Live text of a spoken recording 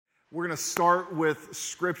We're going to start with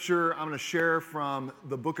scripture. I'm going to share from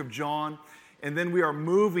the book of John, and then we are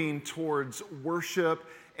moving towards worship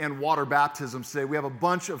and water baptisms today. We have a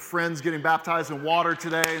bunch of friends getting baptized in water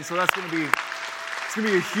today, and so it's going to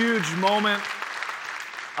be a huge moment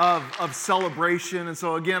of celebration. And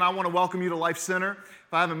so again, I want to welcome you to Life Center.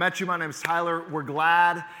 If I haven't met you, my name is Tyler. We're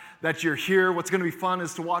glad that you're here. What's going to be fun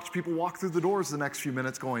is to watch people walk through the doors the next few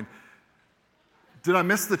minutes going, did I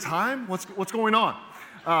miss the time? What's going on?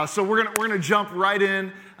 So we're gonna jump right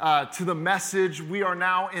in to the message. We are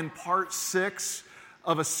now in part 6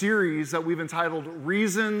 of a series that we've entitled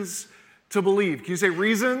Reasons to Believe. Can you say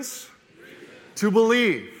reasons? To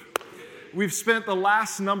believe. We've spent the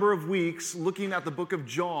last number of weeks looking at the book of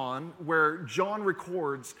John, where John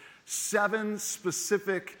records 7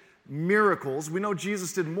 specific miracles. We know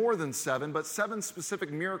Jesus did more than 7, but 7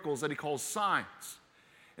 specific miracles that he calls signs.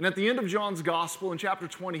 And at the end of John's gospel in chapter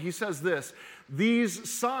 20, he says this: these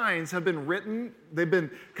signs have been written, they've been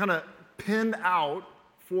kind of pinned out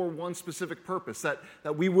for one specific purpose, that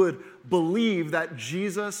we would believe that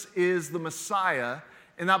Jesus is the Messiah,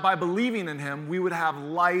 and that by believing in him, we would have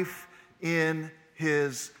life in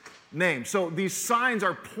his name. So these signs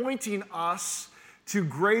are pointing us to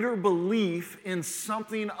greater belief in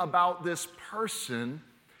something about this person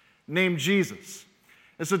named Jesus.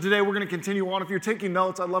 And so today we're going to continue on. If you're taking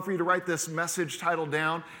notes, I'd love for you to write this message title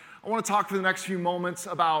down. I want to talk for the next few moments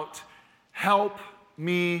about help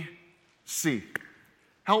me see.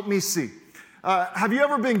 Help me see. Have you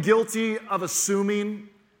ever been guilty of assuming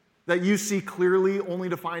that you see clearly only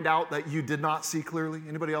to find out that you did not see clearly?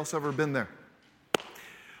 Anybody else ever been there?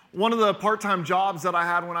 One of the part-time jobs that I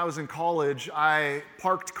had when I was in college, I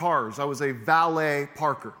parked cars. I was a valet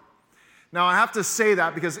parker. Now, I have to say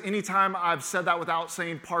that because anytime I've said that without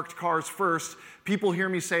saying parked cars first, people hear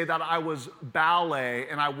me say that I was ballet,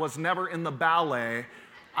 and I was never in the ballet.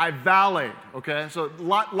 I valeted, okay? So a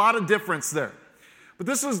lot of difference there. But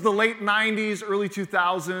this was the late 90s, early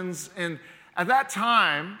 2000s, and at that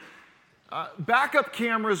time, backup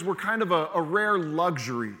cameras were kind of a rare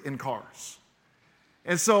luxury in cars.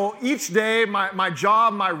 And so each day, my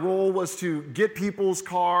job, my role was to get people's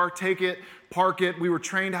car, take it, park it. We were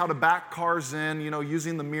trained how to back cars in,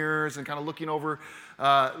 using the mirrors and kind of looking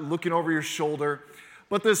over your shoulder.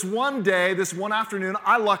 But this one day, this one afternoon,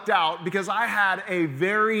 I lucked out because I had a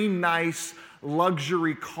very nice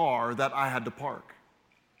luxury car that I had to park.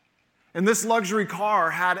 And this luxury car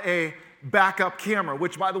had a backup camera,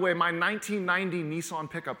 which, by the way, my 1990 Nissan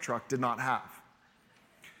pickup truck did not have.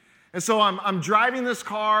 And so I'm driving this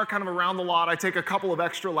car kind of around the lot. I take a couple of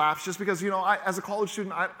extra laps just because, as a college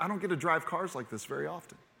student, I don't get to drive cars like this very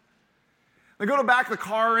often. I go to back the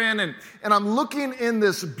car in, and I'm looking in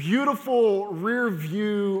this beautiful rear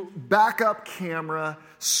view backup camera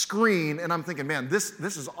screen, and I'm thinking, man, this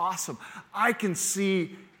is awesome. I can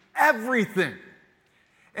see everything.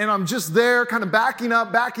 And I'm just there kind of backing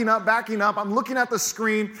up. I'm looking at the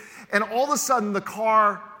screen, and all of a sudden the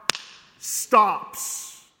car stops.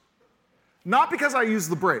 Not because I used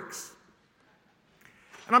the brakes.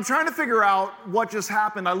 And I'm trying to figure out what just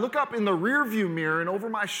happened. I look up in the rear view mirror and over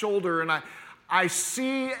my shoulder, and I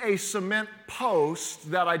see a cement post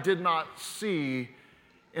that I did not see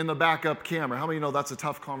in the backup camera. How many know that's a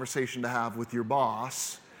tough conversation to have with your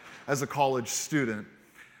boss as a college student?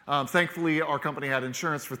 Thankfully, our company had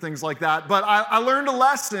insurance for things like that. But I learned a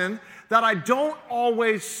lesson that I don't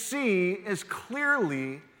always see as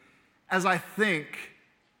clearly as I think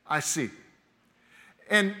I see.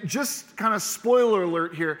 And just kind of spoiler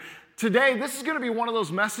alert here, today this is going to be one of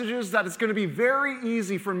those messages that it's going to be very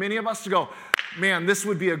easy for many of us to go, man, this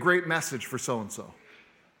would be a great message for so-and-so.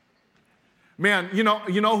 Man, you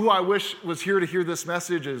know who I wish was here to hear this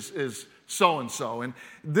message is so-and-so. And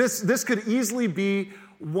this could easily be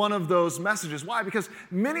one of those messages. Why? Because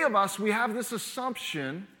many of us, we have this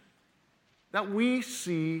assumption that we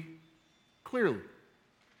see clearly.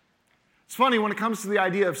 It's funny, when it comes to the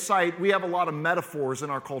idea of sight, we have a lot of metaphors in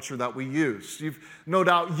our culture that we use. You've no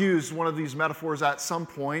doubt used one of these metaphors at some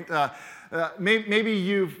point. Maybe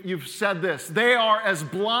you've said this: they are as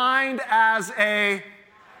blind as a...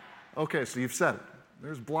 Okay, so you've said it.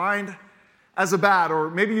 There's blind as a bat. Or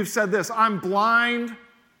maybe you've said this: I'm blind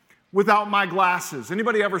without my glasses.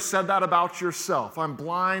 Anybody ever said that about yourself? I'm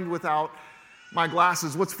blind without my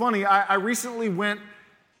glasses. What's funny, I recently went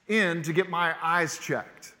in to get my eyes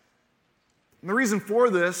checked. And the reason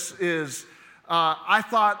for this is I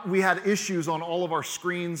thought we had issues on all of our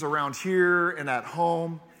screens around here and at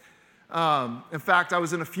home. In fact, I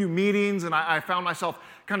was in a few meetings and I found myself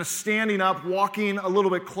kind of standing up, walking a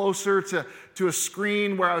little bit closer to a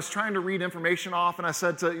screen where I was trying to read information off. And I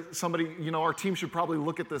said to somebody, our team should probably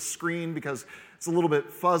look at this screen because it's a little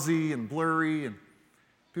bit fuzzy and blurry. And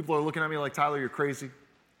people are looking at me like, Tyler, you're crazy.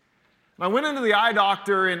 And I went into the eye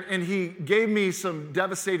doctor and he gave me some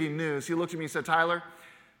devastating news. He looked at me and said, Tyler,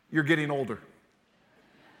 you're getting older.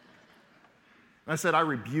 And I said, I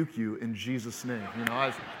rebuke you in Jesus' name.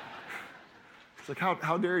 It's like,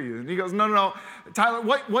 how dare you? And he goes, no, Tyler,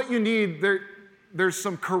 what you need, there's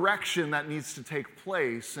some correction that needs to take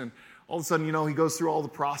place. And all of a sudden, he goes through all the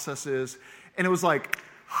processes, and it was like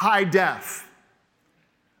high def.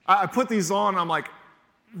 I put these on, and I'm like,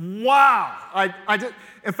 wow. I did.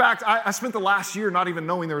 In fact, I spent the last year not even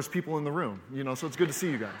knowing there was people in the room, so it's good to see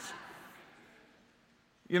you guys.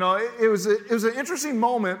 It was an interesting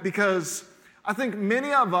moment because I think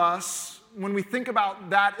many of us, when we think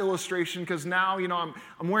about that illustration, because now,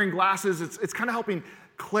 I'm wearing glasses, it's kind of helping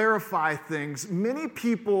clarify things. Many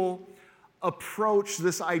people approach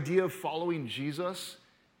this idea of following Jesus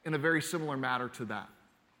in a very similar manner to that.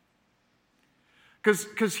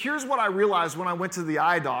 Because here's what I realized when I went to the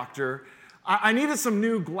eye doctor. I needed some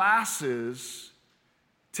new glasses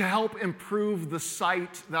to help improve the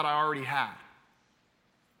sight that I already had.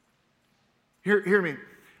 Hear me.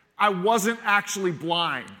 I wasn't actually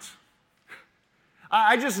blind.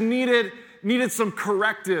 I just needed some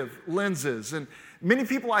corrective lenses. And many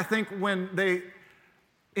people, I think, when they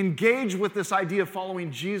engage with this idea of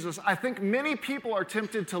following Jesus, I think many people are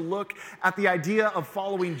tempted to look at the idea of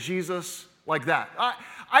following Jesus like that.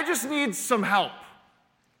 I just need some help.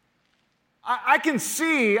 I can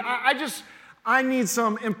see, I need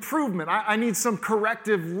some improvement. I need some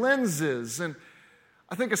corrective lenses. And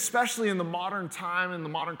I think especially in the modern time and the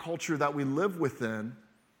modern culture that we live within,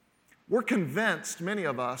 we're convinced, many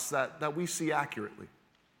of us, that we see accurately.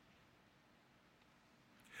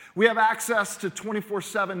 We have access to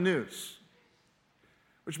 24/7 news,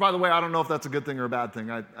 which, by the way, I don't know if that's a good thing or a bad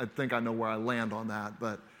thing. I think I know where I land on that.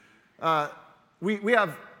 But we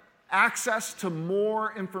have access to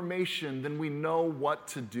more information than we know what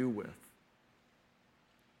to do with.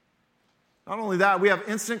 Not only that, we have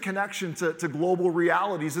instant connection to global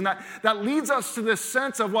realities. And that leads us to this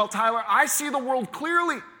sense of, well, Tyler, I see the world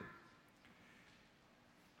clearly.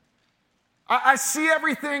 I see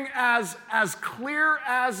everything as clear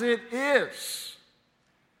as it is.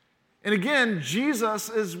 And again, Jesus,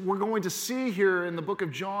 as we're going to see here in the book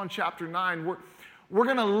of John, chapter 9, we're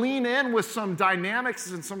going to lean in with some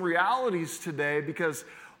dynamics and some realities today, because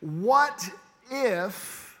what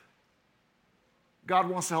if God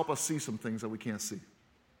wants to help us see some things that we can't see?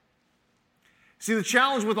 See, the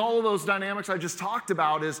challenge with all of those dynamics I just talked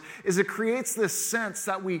about is it creates this sense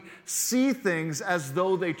that we see things as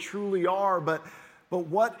though they truly are, but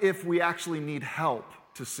what if we actually need help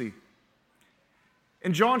to see?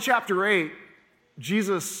 In John chapter 8,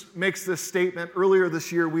 Jesus makes this statement. Earlier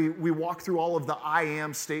this year, we walked through all of the I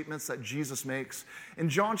am statements that Jesus makes. In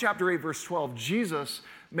John chapter 8, verse 12, Jesus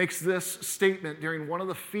makes this statement during one of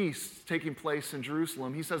the feasts taking place in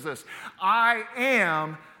Jerusalem. He says this, I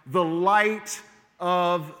am the light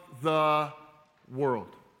of the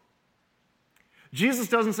world. Jesus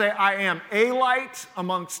doesn't say, I am a light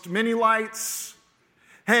amongst many lights.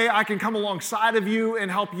 Hey, I can come alongside of you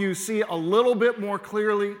and help you see a little bit more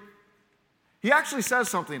clearly. He actually says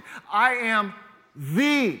something. I am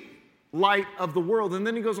the light of the world. And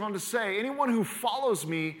then he goes on to say, anyone who follows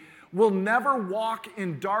me will never walk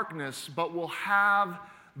in darkness, but will have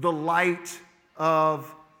the light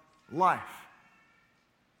of life.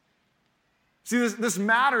 See, this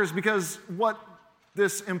matters because what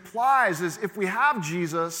this implies is if we have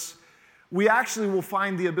Jesus, we actually will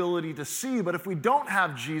find the ability to see. But if we don't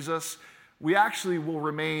have Jesus, we actually will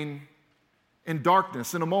remain in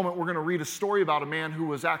darkness. In a moment, we're going to read a story about a man who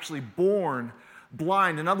was actually born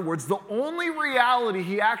blind. In other words, the only reality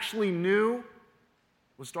he actually knew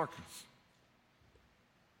was darkness.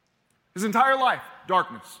 His entire life,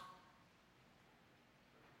 darkness.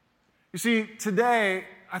 You see, today,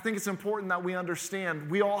 I think it's important that we understand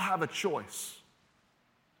we all have a choice.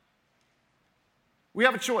 We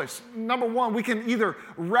have a choice. Number one, we can either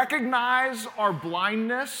recognize our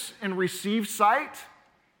blindness and receive sight,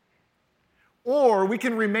 or we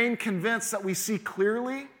can remain convinced that we see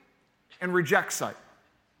clearly and reject sight.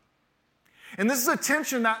 And this is a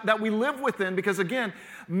tension that we live within because, again,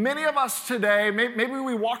 many of us today, maybe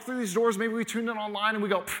we walk through these doors, maybe we tune in online and we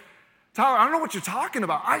go, Tyler, I don't know what you're talking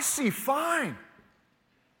about. I see fine.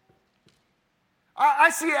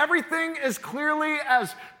 I see everything as clear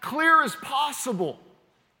as possible.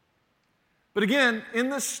 But again, in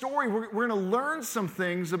this story, we're going to learn some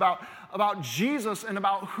things about Jesus and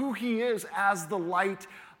about who he is as the light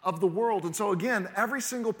of the world. And so again, every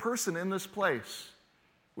single person in this place,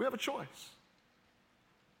 we have a choice.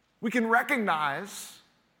 We can recognize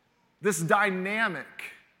this dynamic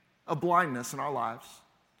of blindness in our lives,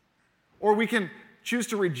 or we can choose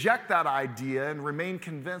to reject that idea and remain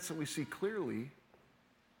convinced that we see clearly.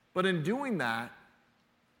 But in doing that,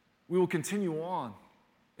 we will continue on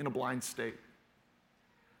in a blind state.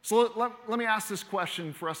 So let me ask this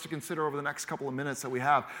question for us to consider over the next couple of minutes that we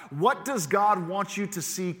have. What does God want you to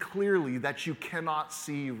see clearly that you cannot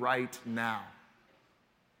see right now?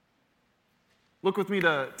 Look with me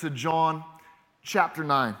to John chapter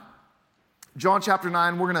 9. John chapter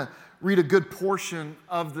 9, we're going to read a good portion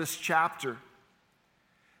of this chapter.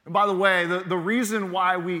 And by the way, the reason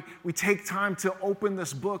why we take time to open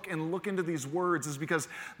this book and look into these words is because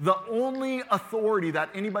the only authority that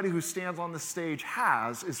anybody who stands on the stage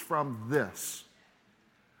has is from this.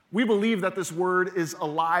 We believe that this word is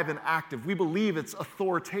alive and active. We believe it's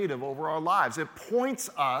authoritative over our lives. It points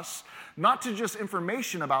us not to just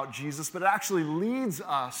information about Jesus, but it actually leads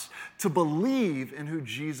us to believe in who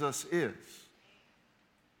Jesus is.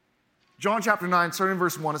 John chapter 9, starting in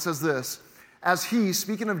verse 1, it says this: As he,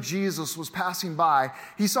 speaking of Jesus, was passing by,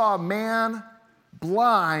 he saw a man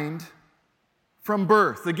blind from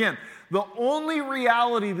birth. Again, the only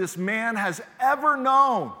reality this man has ever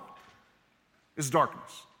known is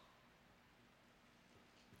darkness.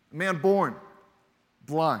 A man born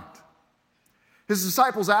blind. His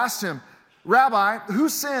disciples asked him, Rabbi, who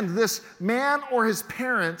sinned, this man or his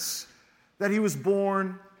parents, that he was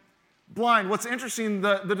born blind? What's interesting,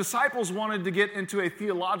 the disciples wanted to get into a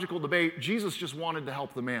theological debate. Jesus just wanted to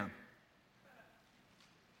help the man.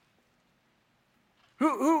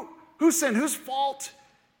 Who sinned? Whose fault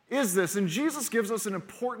is this? And Jesus gives us an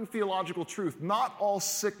important theological truth. Not all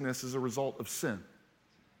sickness is a result of sin.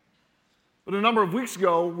 But a number of weeks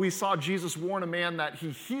ago, we saw Jesus warn a man that he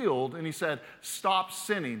healed, and he said, stop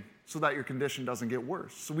sinning so that your condition doesn't get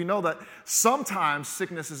worse. So we know that sometimes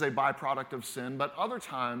sickness is a byproduct of sin, but other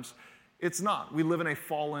times it's not. We live in a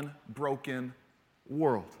fallen, broken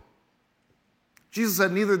world. Jesus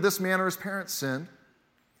said, neither this man or his parents sinned.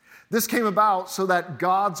 This came about so that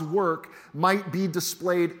God's work might be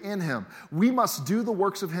displayed in him. We must do the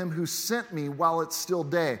works of him who sent me while it's still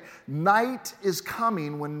day. Night is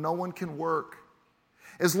coming when no one can work.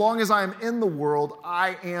 As long as I am in the world,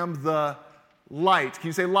 I am the light. Can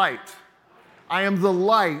you say light? I am the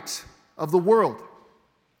light of the world.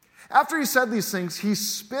 After he said these things, he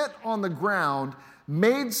spit on the ground,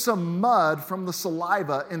 made some mud from the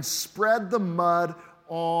saliva, and spread the mud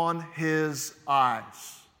on his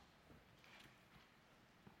eyes.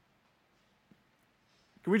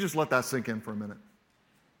 Can we just let that sink in for a minute?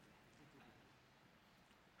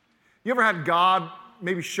 You ever had God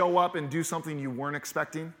maybe show up and do something you weren't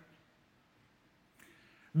expecting?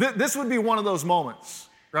 This would be one of those moments,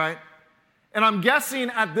 right? And I'm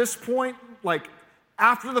guessing at this point, like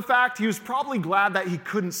after the fact, he was probably glad that he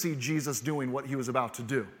couldn't see Jesus doing what he was about to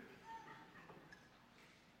do.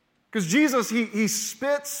 Because Jesus, he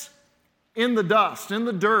spits in the dust, in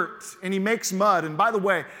the dirt, and he makes mud. And by the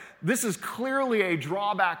way, this is clearly a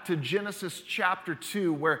drawback to Genesis chapter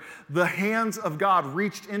 2, where the hands of God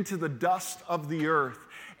reached into the dust of the earth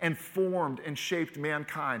and formed and shaped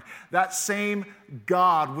mankind. That same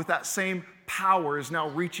God with that same power is now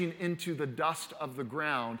reaching into the dust of the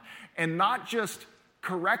ground and not just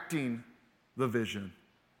correcting the vision,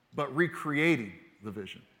 but recreating the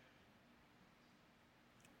vision.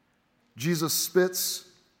 Jesus spits,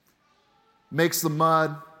 makes the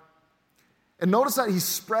mud, and notice that he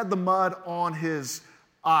spread the mud on his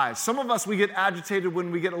eyes. Some of us, we get agitated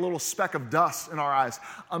when we get a little speck of dust in our eyes.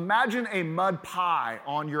 Imagine a mud pie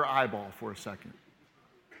on your eyeball for a second.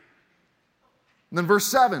 And then verse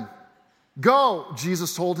 7, go,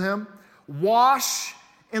 Jesus told him, wash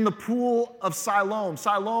in the pool of Siloam.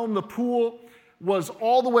 Siloam, the pool, was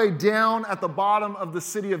all the way down at the bottom of the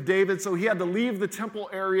city of David, so he had to leave the temple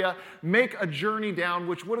area, make a journey down,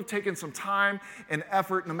 which would have taken some time and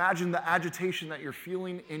effort. And imagine the agitation that you're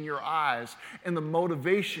feeling in your eyes and the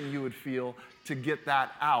motivation you would feel to get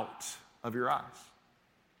that out of your eyes.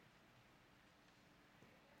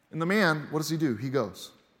 And the man, what does he do? He goes.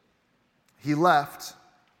 He left,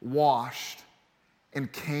 washed,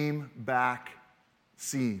 and came back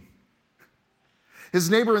seeing. His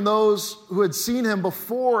neighbor and those who had seen him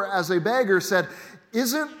before as a beggar said,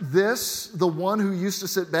 isn't this the one who used to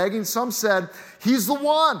sit begging? Some said, he's the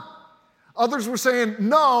one. Others were saying,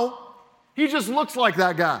 no, he just looks like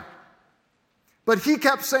that guy. But he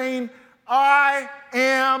kept saying, I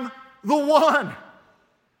am the one.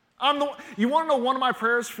 You want to know one of my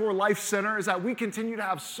prayers for Life Center is that we continue to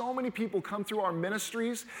have so many people come through our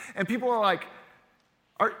ministries, and people are like,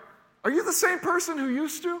 are you the same person who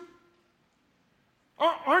used to?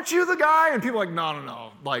 Aren't you the guy? And people are like,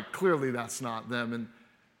 no. Like, clearly that's not them. And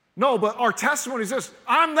no, but our testimony is this: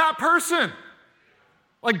 I'm that person.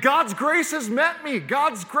 Like, God's grace has met me.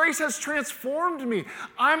 God's grace has transformed me.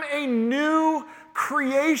 I'm a new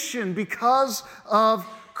creation because of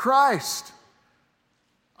Christ.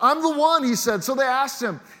 I'm the one, he said. So they asked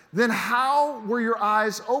him, then how were your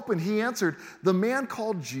eyes open? He answered, the man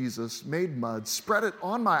called Jesus made mud, spread it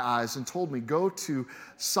on my eyes, and told me, go to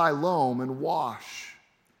Siloam and wash.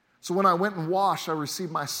 So when I went and washed, I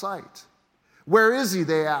received my sight. Where is he?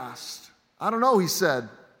 They asked. I don't know, he said.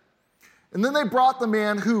 And then they brought the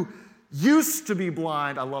man who used to be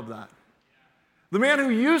blind. I love that. The man who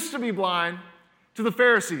used to be blind to the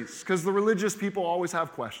Pharisees, because the religious people always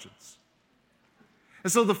have questions.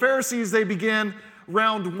 And so the Pharisees, they begin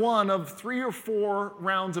round one of 3 or 4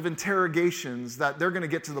 rounds of interrogations that they're going to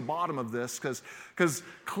get to the bottom of this, because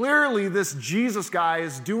clearly this Jesus guy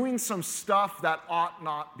is doing some stuff that ought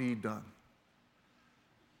not be done.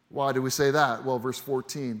 Why do we say that? Well, verse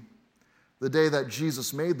 14, the day that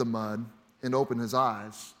Jesus made the mud and opened his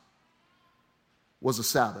eyes was a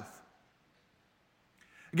Sabbath.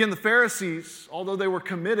 Again, the Pharisees, although they were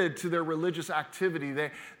committed to their religious activity,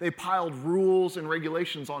 they piled rules and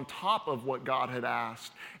regulations on top of what God had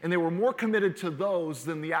asked, and they were more committed to those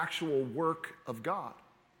than the actual work of God.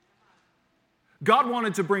 God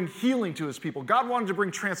wanted to bring healing to his people. God wanted to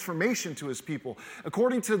bring transformation to his people.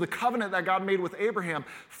 According to the covenant that God made with Abraham,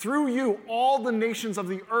 through you, all the nations of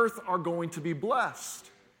the earth are going to be blessed.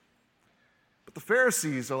 But the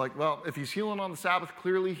Pharisees are like, well, if he's healing on the Sabbath,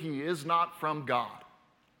 clearly he is not from God.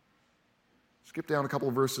 Skip down a couple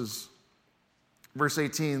of verses. Verse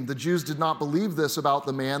 18, the Jews did not believe this about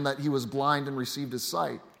the man, that he was blind and received his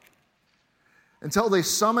sight, until they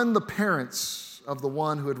summoned the parents of the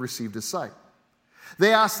one who had received his sight.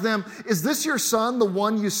 They asked them, is this your son, the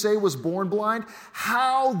one you say was born blind?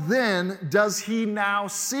 How then does he now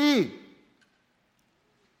see?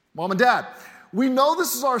 Mom and Dad, we know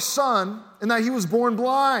this is our son and that he was born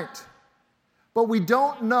blind, but we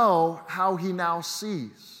don't know how he now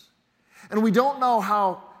sees. And we don't know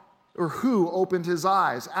how or who opened his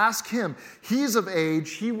eyes. Ask him. He's of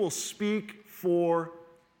age. He will speak for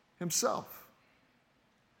himself.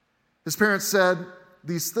 His parents said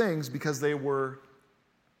these things because they were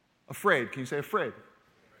afraid. Can you say afraid?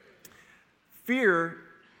 Fear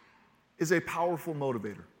is a powerful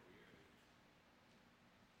motivator.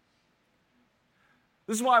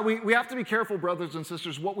 This is why we have to be careful, brothers and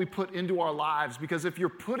sisters, what we put into our lives, because if you're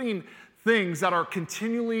putting things that are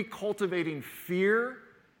continually cultivating fear,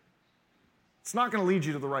 it's not going to lead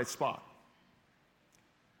you to the right spot.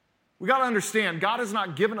 We got to understand, God has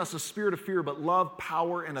not given us a spirit of fear, but love,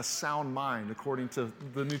 power, and a sound mind, according to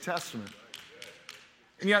the New Testament.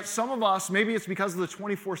 And yet some of us, maybe it's because of the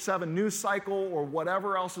 24/7 news cycle or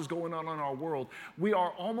whatever else is going on in our world, we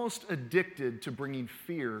are almost addicted to bringing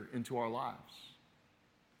fear into our lives.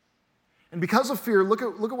 And because of fear, look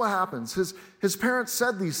at what happens. His parents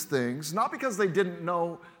said these things, not because they didn't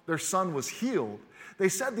know their son was healed. They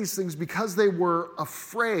said these things because they were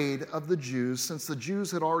afraid of the Jews, since the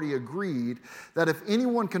Jews had already agreed that if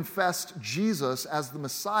anyone confessed Jesus as the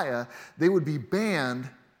Messiah, they would be banned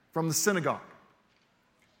from the synagogue.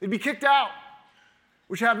 They'd be kicked out,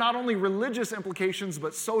 which had not only religious implications,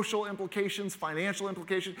 but social implications, financial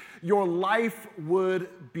implications. Your life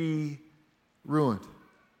would be ruined.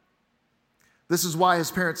 This is why his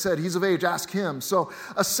parents said, he's of age, ask him. So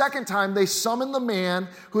a second time, they summoned the man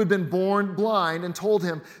who had been born blind and told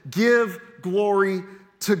him, give glory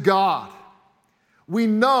to God. We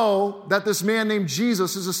know that this man named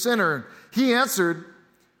Jesus is a sinner. He answered,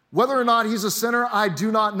 whether or not he's a sinner, I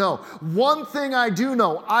do not know. One thing I do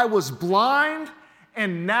know, I was blind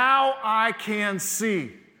and now I can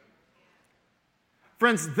see.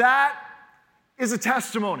 Friends, that is a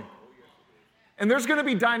testimony. And there's going to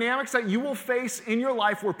be dynamics that you will face in your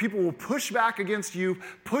life where people will push back against you,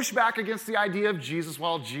 push back against the idea of Jesus.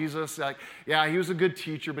 Well, Jesus, yeah, he was a good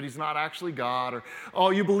teacher, but he's not actually God. Or, oh,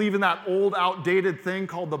 you believe in that old, outdated thing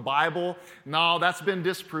called the Bible? No, that's been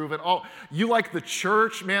disproven. Oh, you like the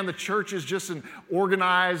church? Man, the church is just an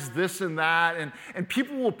organized this and that. And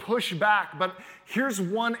people will push back. But here's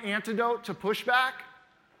one antidote to pushback: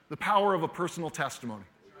 the power of a personal testimony.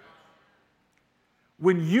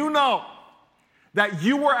 When you know that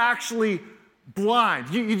you were actually blind.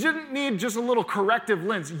 You didn't need just a little corrective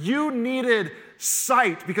lens. You needed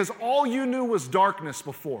sight because all you knew was darkness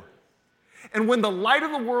before. And when the light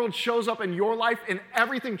of the world shows up in your life and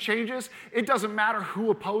everything changes, it doesn't matter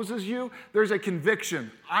who opposes you. There's a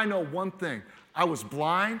conviction. I know one thing. I was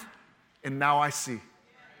blind, and now I see.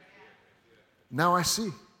 Now I see.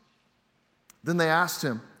 Then they asked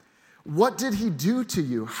him, what did he do to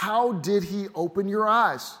you? How did he open your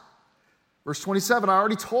eyes? Verse 27, I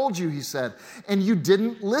already told you, he said, and you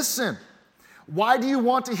didn't listen. Why do you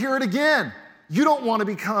want to hear it again? You don't want to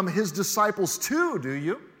become his disciples too, do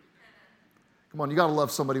you? Come on, you got to love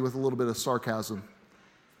somebody with a little bit of sarcasm.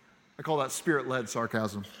 I call that spirit-led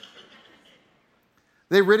sarcasm.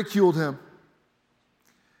 They ridiculed him.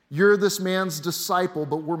 You're this man's disciple,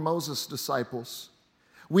 but we're Moses' disciples.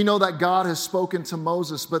 We know that God has spoken to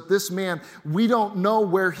Moses, but this man, we don't know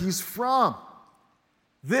where he's from.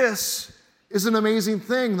 This is an amazing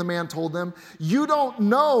thing, the man told them. You don't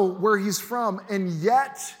know where he's from, and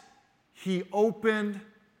yet he opened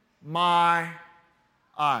my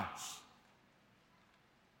eyes.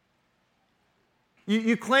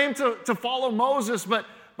 You claim to follow Moses, but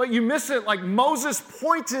you miss it. Like Moses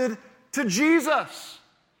pointed to Jesus.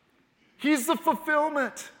 He's the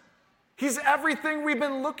fulfillment. He's everything we've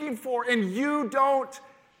been looking for, and you don't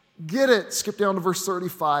get it. Skip down to verse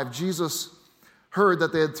 35. Jesus heard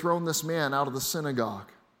that they had thrown this man out of the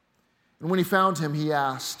synagogue. And when he found him, he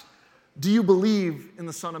asked, do you believe in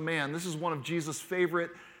the Son of Man? This is one of Jesus'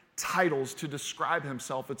 favorite titles to describe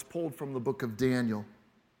himself. It's pulled from the book of Daniel.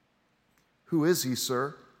 Who is he,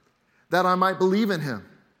 sir? That I might believe in him.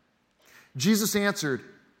 Jesus answered,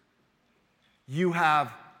 you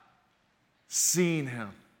have seen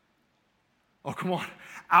him. Oh, come on.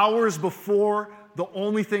 Hours before, the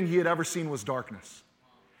only thing he had ever seen was darkness.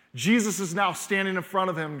 Jesus is now standing in front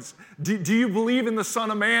of him. Do you believe in the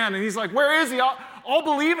Son of Man? And he's like, where is he? I'll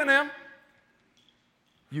believe in him.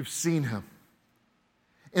 You've seen him.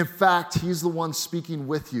 In fact, he's the one speaking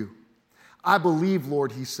with you. I believe,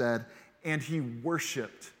 Lord, he said, and he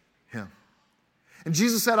worshiped him. And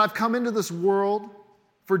Jesus said, I've come into this world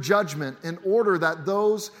for judgment in order that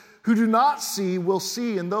those who do not see will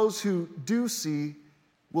see, and those who do see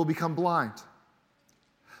will become blind.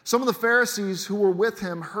 Some of the Pharisees who were with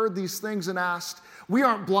him heard these things and asked, we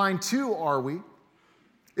aren't blind too, are we?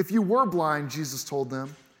 If you were blind, Jesus told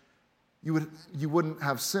them, you wouldn't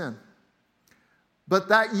have sin. But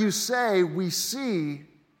that you say, we see,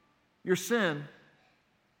 your sin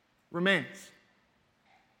remains.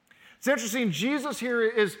 It's interesting, Jesus here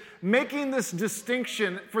is making this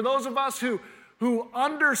distinction for those of us who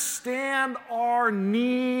understand our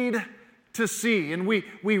need to see, and we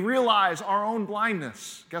realize our own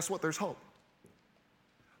blindness. Guess what? There's hope.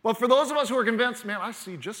 But for those of us who are convinced, man, I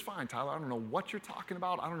see just fine, Tyler. I don't know what you're talking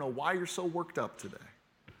about. I don't know why you're so worked up today.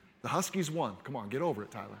 The Huskies won. Come on, get over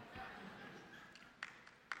it, Tyler.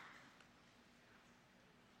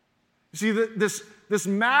 You see, this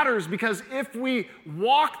matters because if we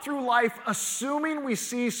walk through life assuming we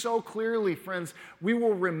see so clearly, friends, we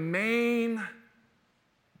will remain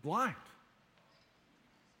blind.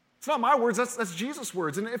 It's not my words, that's Jesus'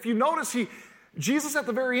 words. And if you notice, Jesus at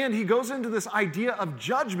the very end, he goes into this idea of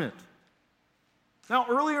judgment. Now,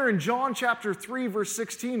 earlier in John chapter 3, verse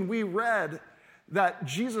 16, we read that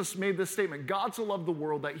Jesus made this statement, God so loved the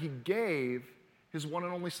world that he gave his one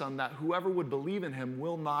and only Son, that whoever would believe in him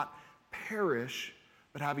will not perish,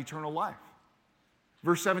 but have eternal life.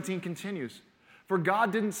 Verse 17 continues, for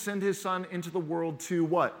God didn't send his Son into the world to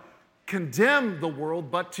what? Condemn the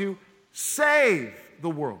world, but to save the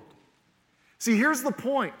world. See, here's the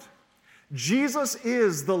point. Jesus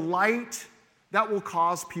is the light that will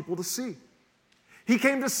cause people to see. He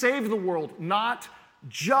came to save the world, not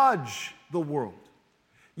judge the world.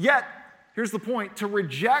 Yet, here's the point, to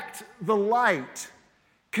reject the light,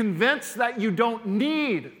 convinced that you don't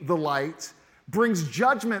need the light, brings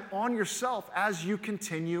judgment on yourself as you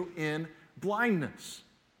continue in blindness.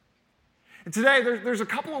 And today, there's a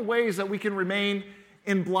couple of ways that we can remain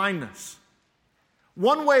in blindness.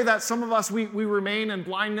 One way that some of us, we remain in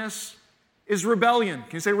blindness is rebellion.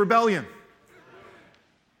 Can you say rebellion?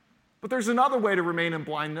 But there's another way to remain in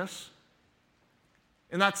blindness,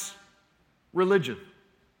 and that's religion.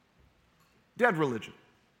 Dead religion.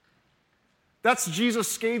 That's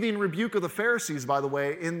Jesus' scathing rebuke of the Pharisees, by the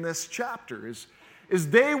way, in this chapter, is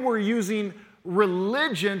they were using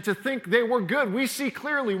religion to think they were good. We see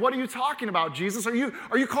clearly. What are you talking about, Jesus? Are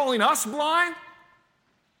you calling us blind?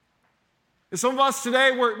 And some of us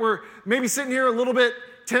today, we're maybe sitting here a little bit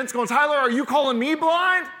tense going, Tyler, are you calling me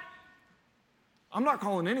blind? I'm not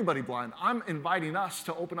calling anybody blind. I'm inviting us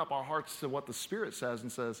to open up our hearts to what the Spirit says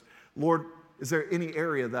and says, Lord, is there any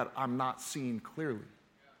area that I'm not seeing clearly?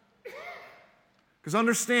 Because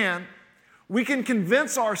understand, We can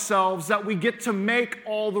convince ourselves that we get to make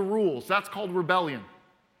all the rules. That's called rebellion.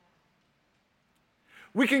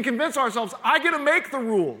 We can convince ourselves, I get to make the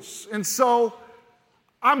rules, and so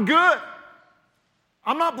I'm good.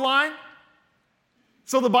 I'm not blind.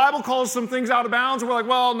 So the Bible calls some things out of bounds, and we're like,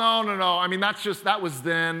 well, no. I mean, that was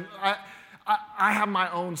then. I have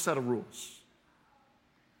my own set of rules.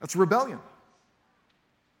 That's rebellion.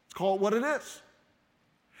 Let's call it what it is.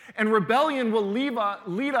 And rebellion will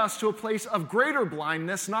lead us to a place of greater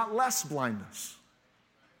blindness, not less blindness.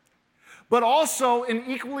 But also, an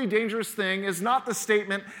equally dangerous thing is not the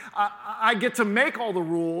statement, I get to make all the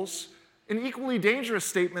rules. An equally dangerous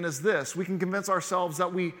statement is this: we can convince ourselves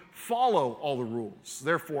that we follow all the rules.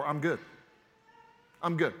 Therefore, I'm good.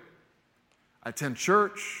 I'm good. I attend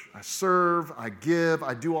church, I serve, I give,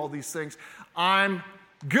 I do all these things. I'm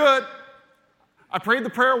good. I prayed the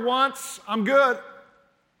prayer once, I'm good.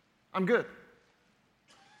 I'm good.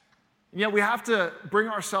 And yet we have to bring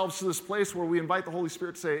ourselves to this place where we invite the Holy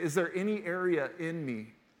Spirit to say, is there any area in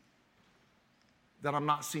me that I'm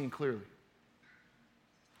not seeing clearly?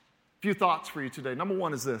 A few thoughts for you today. Number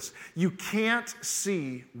one is this: you can't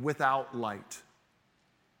see without light.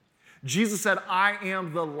 Jesus said, I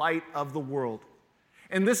am the light of the world.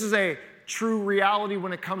 And this is a true reality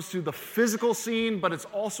when it comes to the physical scene, but it's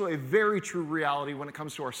also a very true reality when it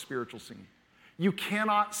comes to our spiritual scene. You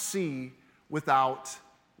cannot see without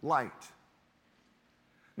light.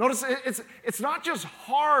 Notice it's not just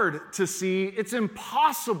hard to see, it's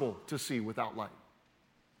impossible to see without light.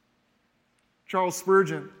 Charles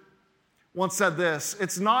Spurgeon once said this: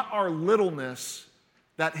 it's not our littleness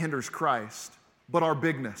that hinders Christ, but our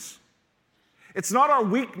bigness. It's not our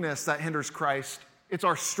weakness that hinders Christ, it's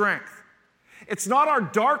our strength. It's not our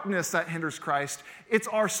darkness that hinders Christ, it's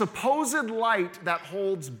our supposed light that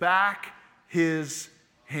holds back His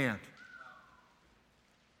hand.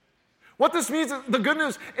 What this means, the good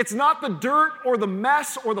news, it's not the dirt or the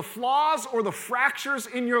mess or the flaws or the fractures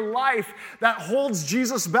in your life that holds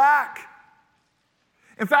Jesus back.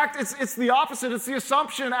 In fact, it's the opposite. It's the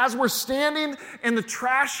assumption as we're standing in the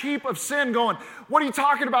trash heap of sin going, what are you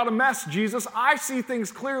talking about, a mess, Jesus? I see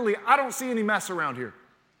things clearly. I don't see any mess around here.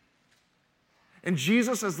 And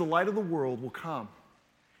Jesus, as the light of the world, will come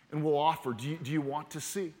and will offer, do you want to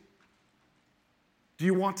see? Do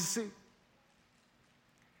you want to see?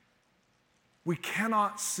 We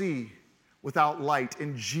cannot see without light,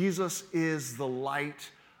 and Jesus is the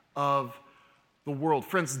light of the world.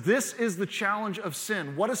 Friends, this is the challenge of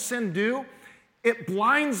sin. What does sin do? It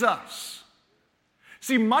blinds us.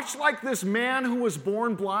 See, much like this man who was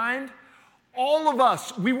born blind, all of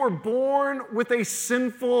us, we were born with a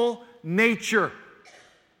sinful nature.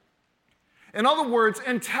 In other words,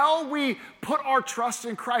 until we put our trust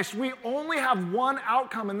in Christ, we only have one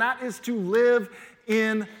outcome, and that is to live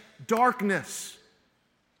in darkness.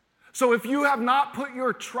 So if you have not put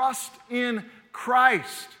your trust in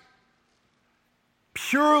Christ,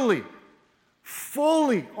 purely,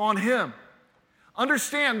 fully on Him,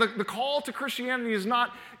 understand the call to Christianity is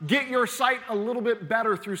not get your sight a little bit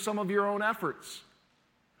better through some of your own efforts.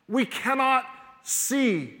 We cannot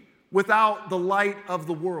see without the light of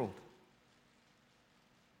the world.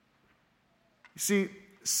 You see,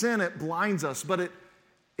 sin, it blinds us, but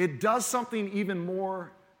it does something even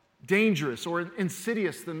more dangerous or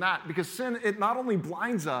insidious than that, because sin, it not only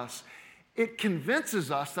blinds us, it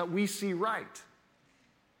convinces us that we see right.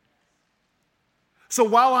 So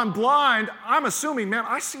while I'm blind, I'm assuming, man,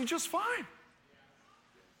 I see just fine.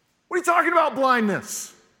 What are you talking about,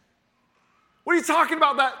 blindness? What are you talking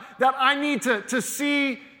about that I need to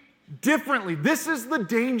see differently? This is the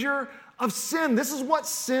danger of sin. This is what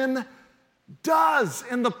sin does.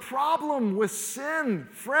 And the problem with sin,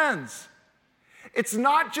 friends, it's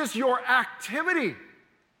not just your activity.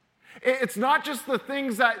 It's not just the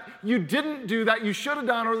things that you didn't do that you should have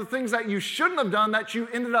done, or the things that you shouldn't have done that you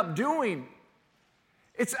ended up doing.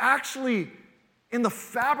 It's actually in the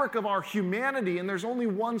fabric of our humanity, and there's only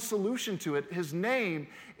one solution to it. His name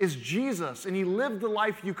is Jesus, and He lived the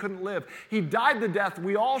life you couldn't live. He died the death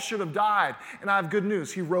we all should have died, and I have good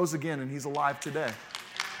news. He rose again, and He's alive today.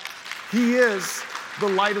 He is the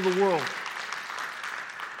light of the world.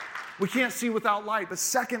 We can't see without light. But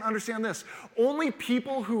second, understand this: only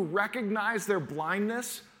people who recognize their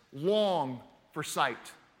blindness long for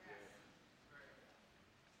sight.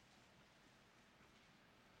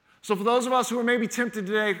 So for those of us who are maybe tempted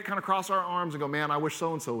today to kind of cross our arms and go, man, I wish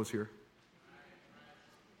so-and-so was here.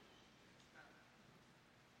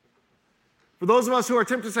 For those of us who are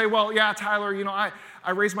tempted to say, well, yeah, Tyler,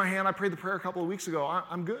 I raised my hand, I prayed the prayer a couple of weeks ago,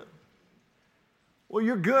 I'm good. Well,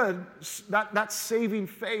 you're good. That's saving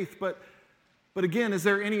faith, but But again, is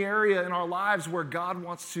there any area in our lives where God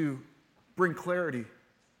wants to bring clarity,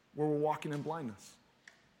 where we're walking in blindness?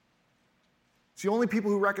 It's the only people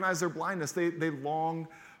who recognize their blindness, they long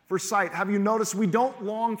for sight. Have you noticed we don't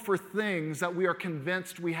long for things that we are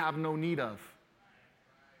convinced we have no need of?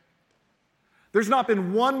 There's not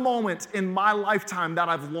been one moment in my lifetime that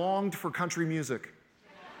I've longed for country music.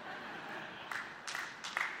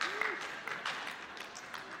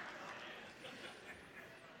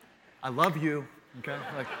 I love you, okay?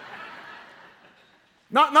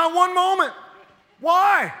 Not one moment.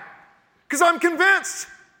 Why? Because I'm convinced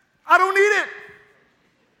I don't need it.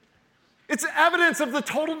 It's evidence of the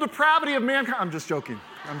total depravity of mankind. I'm just joking.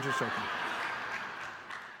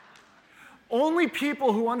 Only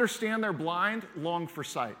people who understand they're blind long for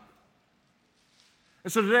sight.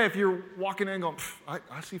 And so today, if you're walking in and going,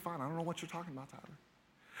 I see fine. I don't know what you're talking about, Tyler.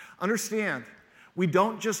 Understand, we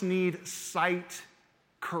don't just need sight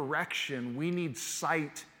correction. We need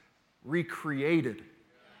sight recreated.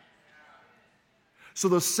 So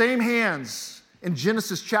those same hands in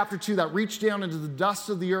Genesis chapter 2 that reached down into the dust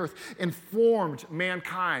of the earth and formed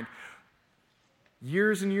mankind,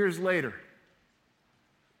 years and years later,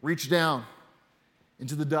 reach down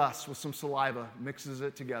into the dust with some saliva, mixes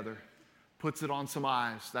it together, puts it on some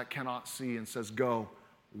eyes that cannot see and says, go,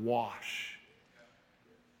 wash.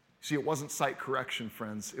 See, it wasn't sight correction,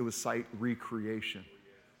 friends. It was sight recreation.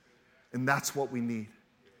 And that's what we need.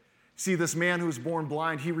 See, this man who was born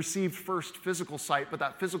blind, he received first physical sight, but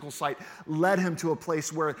that physical sight led him to a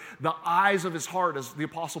place where the eyes of his heart, as the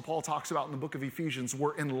Apostle Paul talks about in the book of Ephesians,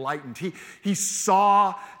 were enlightened. He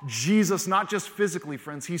saw Jesus, not just physically,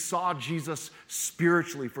 friends, he saw Jesus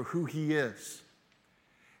spiritually for who he is.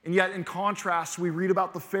 And yet, in contrast, we read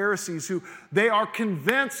about the Pharisees who, they are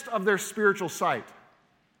convinced of their spiritual sight.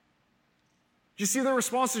 Do you see their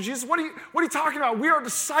response to Jesus? What are you talking about? We are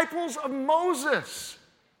disciples of Moses.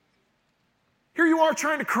 Here you are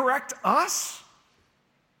trying to correct us?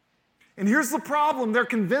 And here's the problem. They're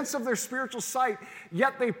convinced of their spiritual sight,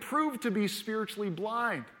 yet they prove to be spiritually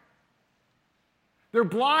blind. They're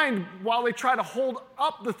blind while they try to hold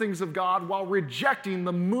up the things of God while rejecting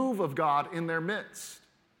the move of God in their midst.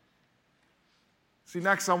 See,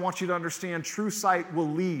 next I want you to understand true sight will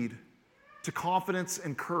lead to confidence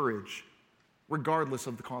and courage regardless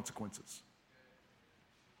of the consequences.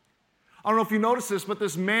 I don't know if you notice this, but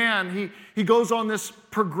this man, he goes on this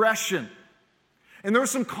progression. And there are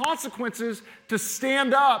some consequences to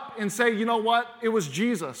stand up and say, you know what? It was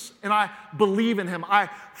Jesus, and I believe in him. I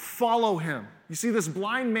follow him. You see, this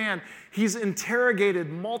blind man, he's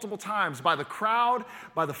interrogated multiple times by the crowd,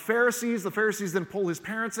 by the Pharisees. The Pharisees then pull his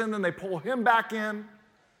parents in, then they pull him back in.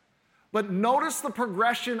 But notice the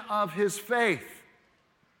progression of his faith.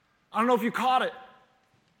 I don't know if you caught it.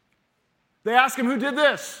 They ask him, who did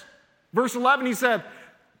this? Verse 11, he said,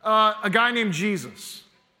 a guy named Jesus.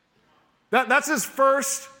 That's his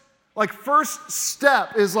first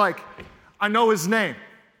step is like, I know his name.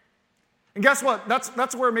 And guess what?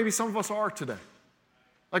 That's where maybe some of us are today.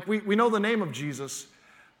 Like we know the name of Jesus,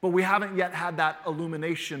 but we haven't yet had that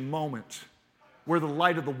illumination moment where the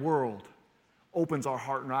light of the world opens our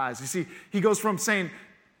heart and eyes. You see, he goes from saying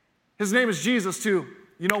his name is Jesus to,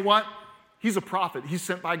 you know what? He's a prophet. He's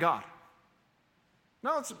sent by God.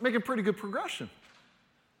 Now it's making pretty good progression.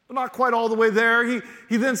 But not quite all the way there.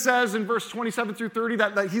 He then says in verse 27 through 30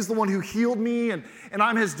 that he's the one who healed me and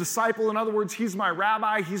I'm his disciple. In other words, he's my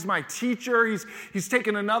rabbi, he's my teacher, he's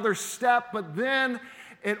taken another step. But then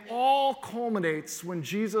it all culminates when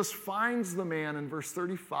Jesus finds the man in verse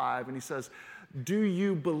 35 and he says, do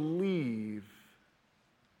you believe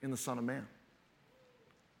in the Son of Man?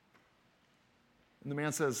 And the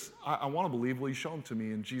man says, I want to believe. Will you show him to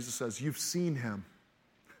me? And Jesus says, you've seen him.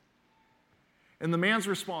 And the man's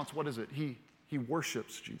response, what is it? He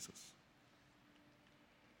worships Jesus.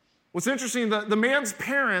 What's interesting, the man's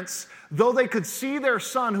parents, though they could see their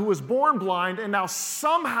son who was born blind, and now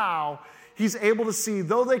somehow he's able to see,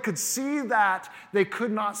 though they could see that, they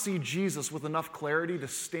could not see Jesus with enough clarity to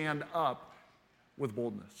stand up with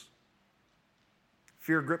boldness.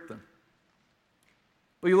 Fear gripped them.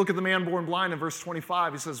 But you look at the man born blind in verse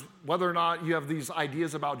 25, he says, whether or not you have these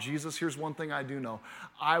ideas about Jesus, here's one thing I do know.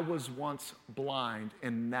 I was once blind,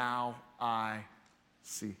 and now I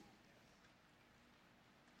see.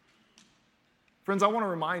 Friends, I want to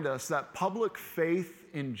remind us that public faith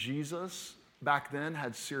in Jesus back then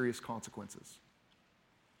had serious consequences.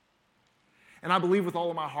 And I believe with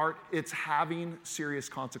all of my heart, it's having serious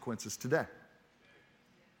consequences today.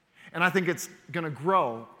 And I think it's going to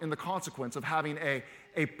grow in the consequence of having a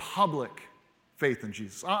public faith in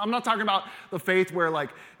Jesus. I'm not talking about the faith where, like,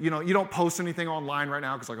 you don't post anything online right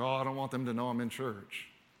now because, like, I don't want them to know I'm in church.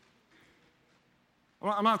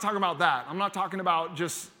 I'm not talking about that. I'm not talking about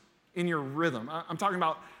just in your rhythm. I'm talking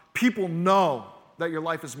about people know that your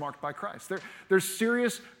life is marked by Christ. There's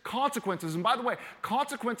serious consequences. And by the way,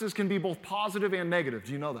 consequences can be both positive and negative.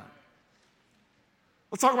 Do you know that?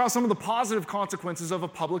 Let's talk about some of the positive consequences of a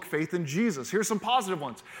public faith in Jesus. Here's some positive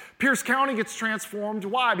ones. Pierce County gets transformed.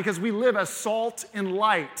 Why? Because we live as salt and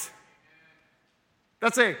light.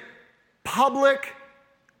 That's a public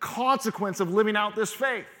consequence of living out this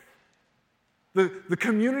faith. The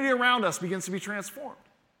community around us begins to be transformed.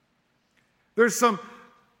 There's some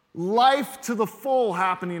life to the full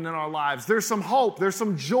happening in our lives. There's some hope. There's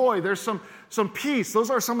some joy. There's some peace. Those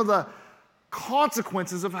are some of the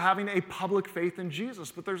consequences of having a public faith in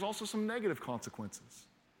Jesus, but there's also some negative consequences.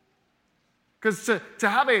 Because to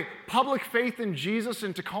have a public faith in Jesus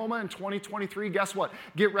in Tacoma in 2023, guess what?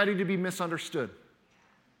 Get ready to be misunderstood.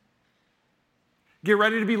 Get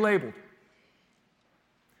ready to be labeled.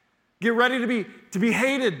 Get ready to be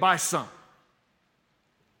hated by some.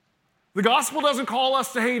 The gospel doesn't call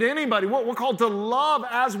us to hate anybody. We're called to love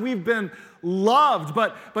as we've been loved,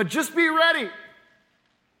 but just be ready.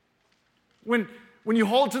 When you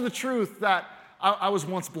hold to the truth that I was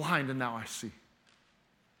once blind and now I see.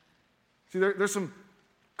 See, there's some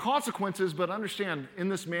consequences, but understand, in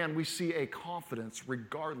this man we see a confidence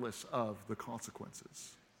regardless of the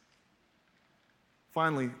consequences.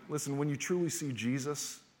 Finally, listen, when you truly see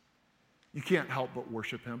Jesus, you can't help but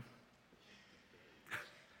worship him.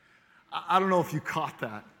 I don't know if you caught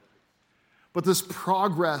that, but this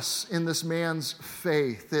progress in this man's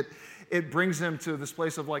faith, it brings him to this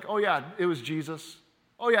place of like, oh yeah, it was Jesus.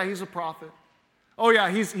 Oh yeah, he's a prophet. Oh yeah,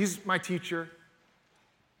 he's my teacher.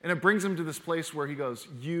 And it brings him to this place where he goes,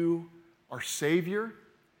 you are Savior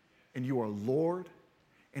and you are Lord.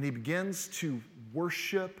 And he begins to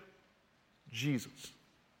worship Jesus.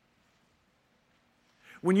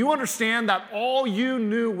 When you understand that all you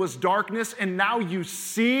knew was darkness and now you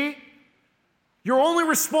see, your only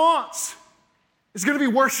response is going to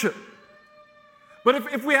be worship.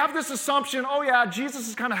 But if we have this assumption, oh yeah, Jesus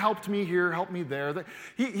has kind of helped me here, helped me there,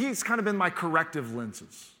 he's kind of been my corrective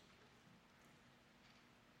lenses.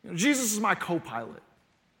 Jesus is my co-pilot.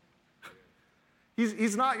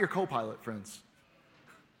 He's not your co-pilot, friends.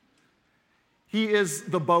 He is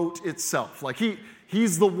the boat itself. Like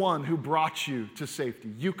he's the one who brought you to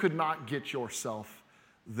safety. You could not get yourself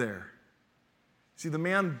there. See, the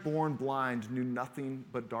man born blind knew nothing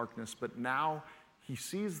but darkness, but now he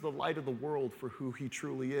sees the light of the world for who he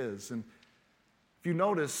truly is. And if you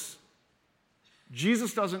notice,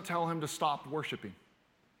 Jesus doesn't tell him to stop worshiping.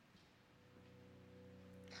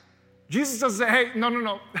 Jesus doesn't say, hey,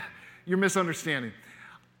 no, you're misunderstanding.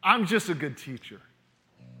 I'm just a good teacher.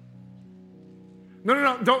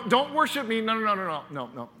 No, don't worship me.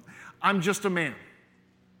 No. I'm just a man.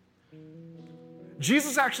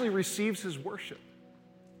 Jesus actually receives his worship.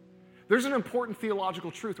 There's an important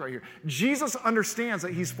theological truth right here. Jesus understands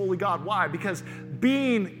that he's fully God. Why? Because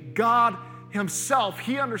being God himself,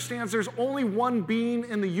 he understands there's only one being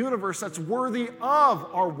in the universe that's worthy of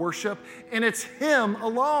our worship, and it's him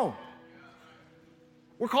alone.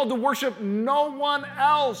 We're called to worship no one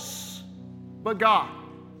else but God.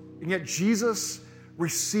 And yet Jesus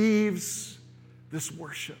receives this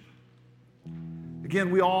worship.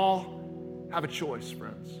 Again, we all have a choice,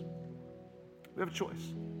 friends. We have a choice.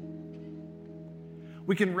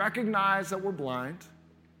 We can recognize that we're blind,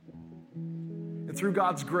 and through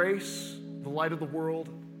God's grace, the light of the world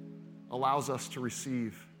allows us to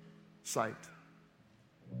receive sight.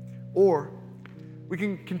 Or we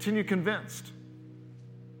can continue convinced.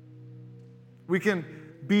 We can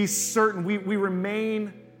be certain, we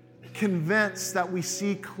remain convinced that we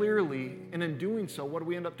see clearly, and in doing so, what do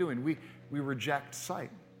we end up doing? We reject sight.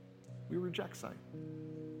 We reject sight.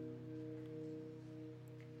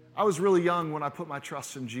 I was really young when I put my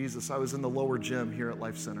trust in Jesus. I was in the lower gym here at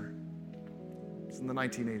Life Center. It was in the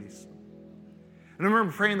 1980s. And I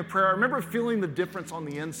remember praying the prayer. I remember feeling the difference on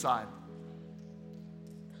the inside.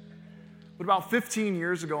 But about 15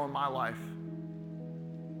 years ago in my life,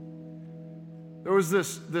 there was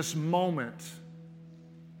this moment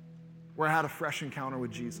where I had a fresh encounter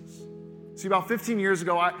with Jesus. See, about 15 years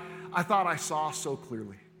ago, I thought I saw so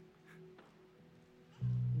clearly.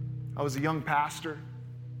 I was a young pastor.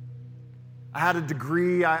 I had a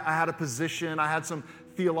degree, I had a position, I had some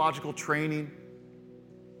theological training.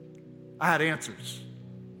 I had answers.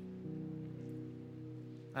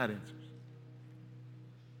 And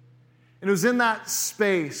it was in that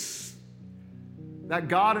space that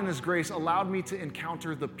God in his grace allowed me to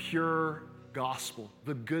encounter the pure gospel,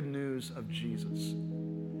 the good news of Jesus.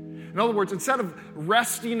 In other words, instead of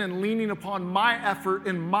resting and leaning upon my effort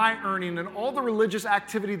and my earning and all the religious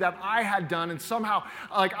activity that I had done, and somehow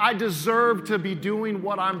like I deserve to be doing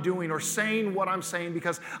what I'm doing or saying what I'm saying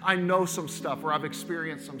because I know some stuff or I've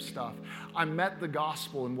experienced some stuff, I met the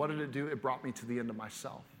gospel, and what did it do? It brought me to the end of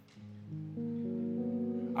myself.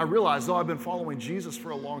 I realized, though I've been following Jesus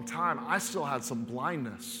for a long time, I still had some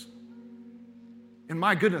blindness. And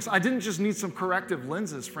my goodness, I didn't just need some corrective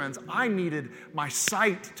lenses, friends. I needed my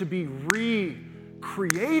sight to be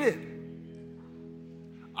recreated.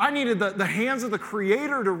 I needed the hands of the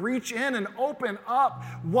Creator to reach in and open up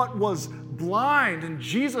what was blind. And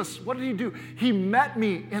Jesus, what did He do? He met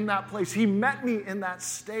me in that place. He met me in that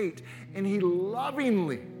state. And He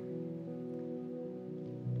lovingly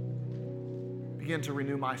began to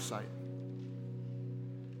renew my sight.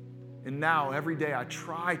 And now, every day, I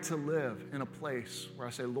try to live in a place where I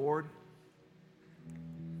say, Lord,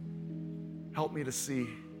 help me to see.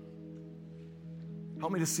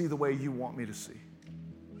 Help me to see the way you want me to see.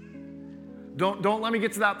 Don't let me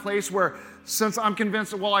get to that place where, since I'm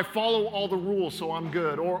convinced that, well, I follow all the rules, so I'm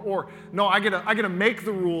good. Or no, I get to make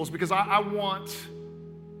the rules because I want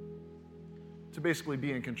to basically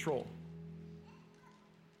be in control.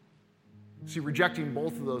 See, rejecting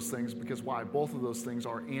both of those things, because why? Both of those things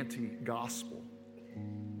are anti-gospel.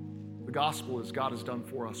 The gospel is God has done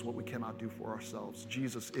for us what we cannot do for ourselves.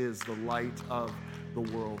 Jesus is the light of the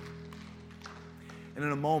world. And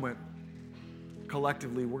in a moment,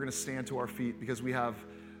 collectively, we're going to stand to our feet because we have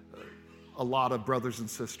a lot of brothers and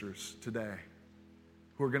sisters today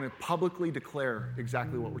who are going to publicly declare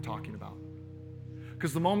exactly what we're talking about.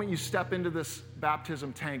 Because the moment you step into this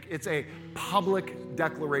baptism tank, it's a public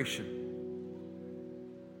declaration.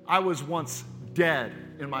 I was once dead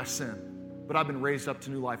in my sin, but I've been raised up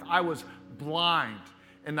to new life. I was blind,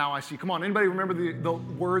 and now I see. Come on, anybody remember the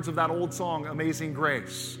words of that old song, Amazing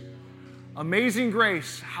Grace? Amazing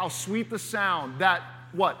grace, how sweet the sound that,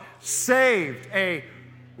 what? Saved a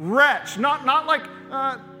wretch. Not like,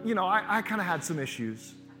 I kind of had some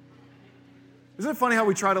issues. Isn't it funny how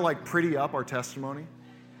we try to like pretty up our testimony?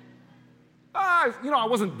 I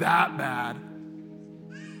wasn't that bad.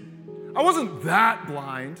 I wasn't that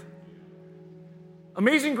blind.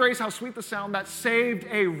 Amazing grace, how sweet the sound that saved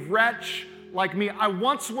a wretch like me. I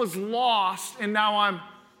once was lost and now I'm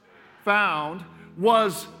found,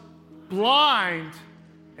 was blind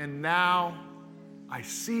and now I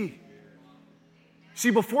see. See,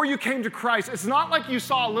 before you came to Christ, it's not like you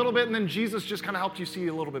saw a little bit and then Jesus just kind of helped you see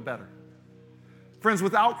a little bit better. Friends,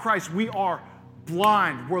 without Christ, we are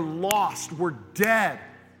blind, we're lost, we're dead.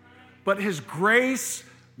 But His grace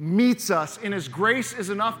meets us, and His grace is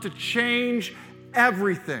enough to change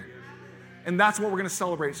everything. And that's what we're going to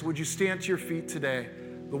celebrate. So would you stand to your feet today?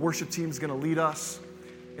 The worship team is going to lead us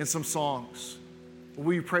in some songs. But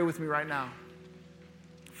will you pray with me right now?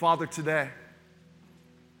 Father, today,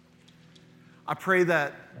 I pray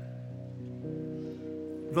that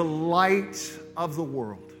the light of the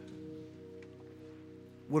world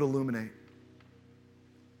would illuminate.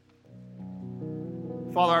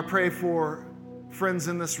 Father, I pray for friends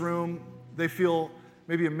in this room. They feel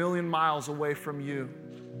maybe 1,000,000 miles away from you.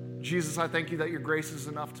 Jesus, I thank you that your grace is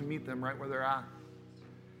enough to meet them right where they're at.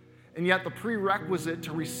 And yet the prerequisite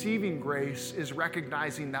to receiving grace is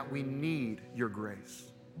recognizing that we need your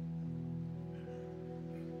grace.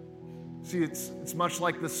 See, it's much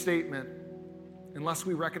like the statement, unless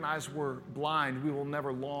we recognize we're blind, we will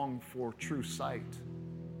never long for true sight.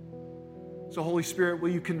 So Holy Spirit, will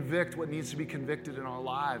you convict what needs to be convicted in our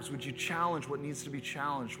lives? Would you challenge what needs to be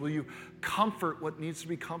challenged? Will you comfort what needs to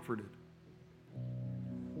be comforted?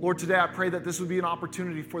 Lord, today I pray that this would be an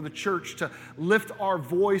opportunity for the church to lift our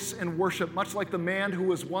voice and worship, much like the man who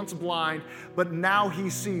was once blind, but now he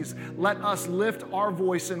sees. Let us lift our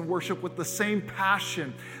voice and worship with the same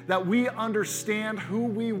passion that we understand who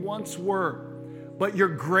we once were, but your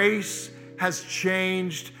grace has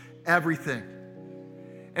changed everything.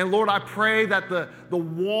 And Lord, I pray that the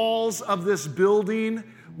walls of this building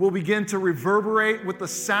will begin to reverberate with the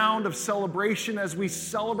sound of celebration as we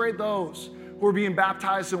celebrate those who are being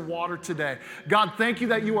baptized in water today. God, thank you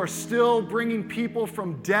that you are still bringing people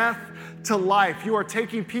from death to life. You are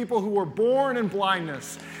taking people who were born in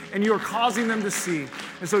blindness and you are causing them to see.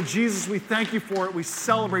 And so, Jesus, we thank you for it. We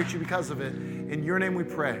celebrate you because of it. In your name we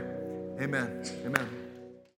pray. Amen. Amen.